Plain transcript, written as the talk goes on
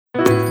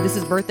This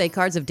is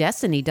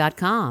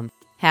birthdaycardsofdestiny.com.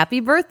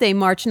 Happy birthday,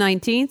 March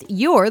 19th.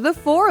 You're the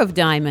Four of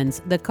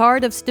Diamonds, the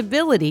card of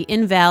stability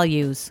in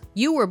values.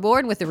 You were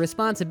born with the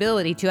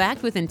responsibility to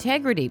act with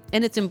integrity,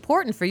 and it's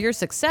important for your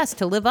success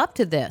to live up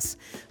to this.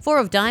 Four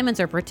of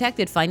Diamonds are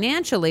protected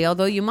financially,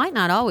 although you might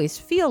not always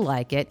feel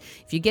like it.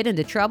 If you get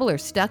into trouble or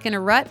stuck in a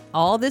rut,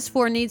 all this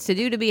four needs to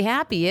do to be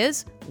happy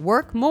is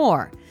work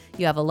more.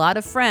 You have a lot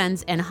of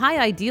friends and high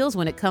ideals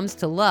when it comes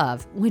to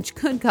love, which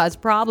could cause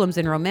problems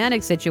in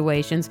romantic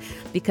situations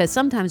because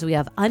sometimes we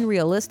have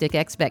unrealistic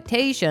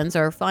expectations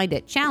or find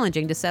it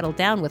challenging to settle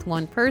down with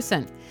one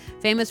person.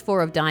 Famous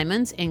Four of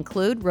Diamonds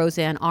include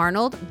Roseanne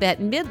Arnold,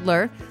 Bette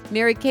Midler,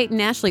 Mary-Kate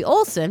and Ashley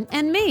Olsen,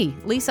 and me,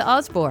 Lisa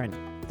Osborne.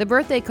 The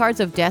Birthday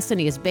Cards of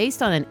Destiny is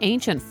based on an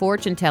ancient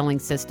fortune-telling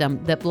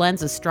system that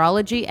blends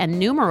astrology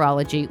and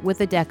numerology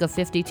with a deck of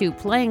 52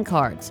 playing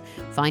cards.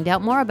 Find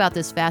out more about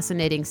this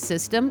fascinating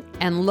system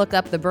and look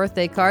up the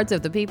birthday cards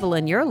of the people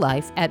in your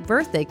life at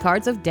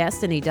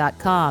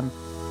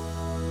birthdaycardsofdestiny.com.